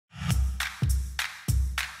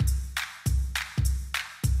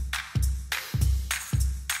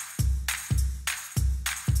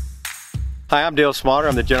Hi, I'm Dale Smauder.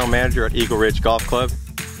 I'm the general manager at Eagle Ridge Golf Club.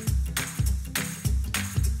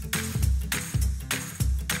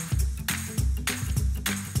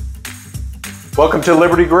 Welcome to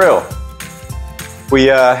Liberty Grill. We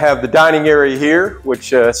have the dining area here,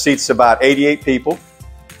 which seats about 88 people.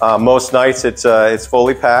 Most nights it's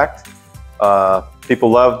fully packed.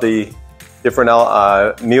 People love the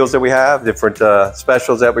different meals that we have, different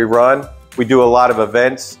specials that we run. We do a lot of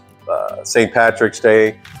events, St. Patrick's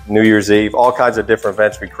Day, New Year's Eve, all kinds of different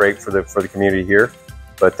events we create for the community here.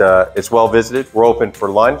 But it's well visited. We're open for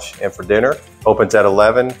lunch and for dinner. Opens at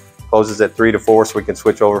 11, closes at 3 to 4 so we can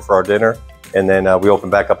switch over for our dinner. And then we open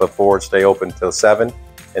back up at 4, stay open until 7.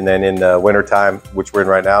 And then in the winter time, which we're in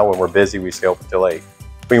right now, when we're busy, we stay open till 8.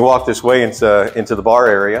 We can walk this way into the bar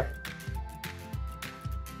area.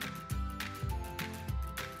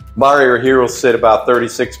 Bar area here will sit about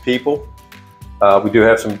 36 people. We do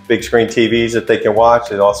have some big screen TVs that they can watch.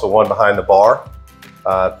 There's also one behind the bar.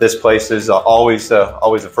 This place is always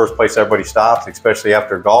the first place everybody stops, especially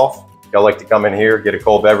after golf. Y'all like to come in here, get a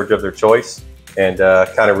cold beverage of their choice, and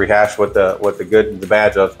kind of rehash what the good and the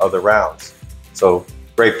bad of the rounds. So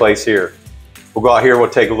great place here. We'll go out here. We'll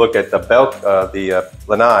take a look at the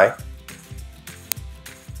lanai.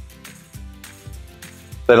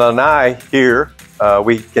 The lanai here,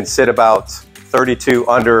 we can sit about 32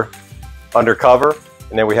 under cover,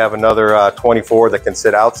 and then we have another 24 that can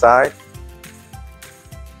sit outside.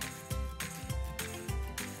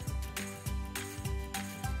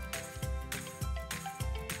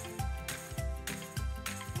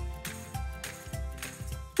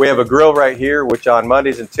 We have a grill right here, which on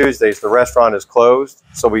Mondays and Tuesdays the restaurant is closed,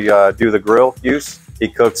 so we do the grill use. He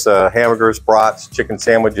cooks hamburgers, brats, chicken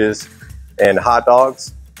sandwiches, and hot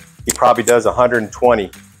dogs. He probably does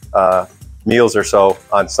 120 meals or so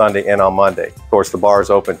on Sunday and on Monday. Of course, the bar is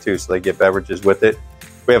open too, so they get beverages with it.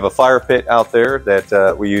 We have a fire pit out there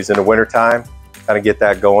that we use in the winter time, kind of get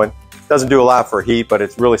that going. Doesn't do a lot for heat, but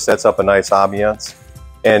it really sets up a nice ambiance.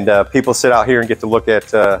 And people sit out here and get to look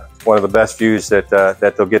at one of the best views that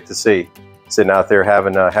they'll get to see. Sitting out there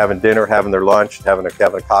having dinner, having their lunch, having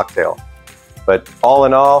a cocktail. But all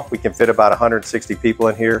in all, we can fit about 160 people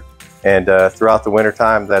in here. And throughout the winter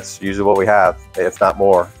time, that's usually what we have, if not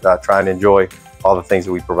more, trying to enjoy all the things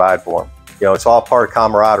that we provide for them. You know, it's all part of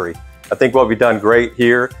camaraderie. I think what we've done great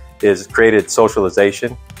here is created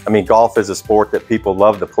socialization. I mean, golf is a sport that people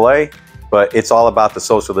love to play, but it's all about the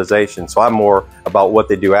socialization. So I'm more about what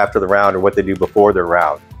they do after the round or what they do before their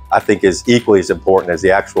round. I think is equally as important as the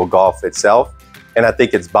actual golf itself. And I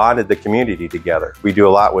think it's bonded the community together. We do a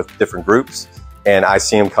lot with different groups, and I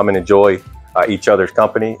see them come and enjoy each other's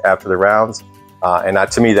company after the rounds. And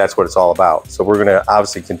to me, that's what it's all about. So we're gonna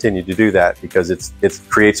obviously continue to do that because it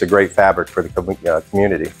creates a great fabric for the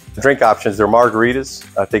community. The drink options, they're margaritas.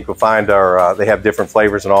 I think we'll find they have different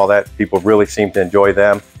flavors and all that. People really seem to enjoy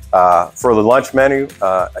them. For the lunch menu,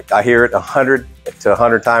 I hear it 100 to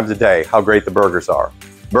 100 times a day how great the burgers are.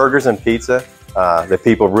 Burgers and pizza that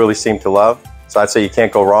people really seem to love. So I'd say you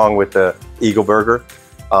can't go wrong with the Eagle Burger.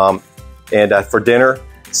 And for dinner,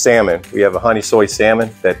 salmon. We have a honey soy salmon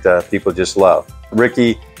that people just love.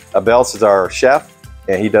 Ricky Belts is our chef,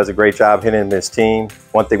 and he does a great job hitting his team.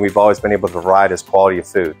 One thing we've always been able to provide is quality of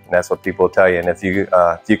food, and that's what people will tell you. And if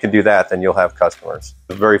you can do that, then you'll have customers.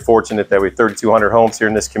 We're very fortunate that we have 3,200 homes here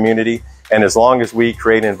in this community, and as long as we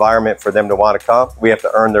create an environment for them to want to come, we have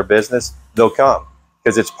to earn their business, they'll come.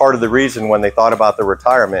 Because it's part of the reason when they thought about their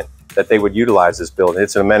retirement that they would utilize this building.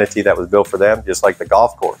 It's an amenity that was built for them, just like the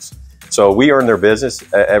golf course. So we earn their business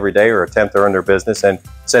every day, or attempt to earn their business. And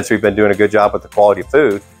since we've been doing a good job with the quality of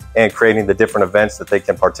food and creating the different events that they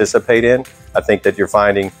can participate in, I think that you're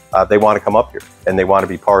finding they want to come up here and they want to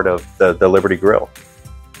be part of the Liberty Grill.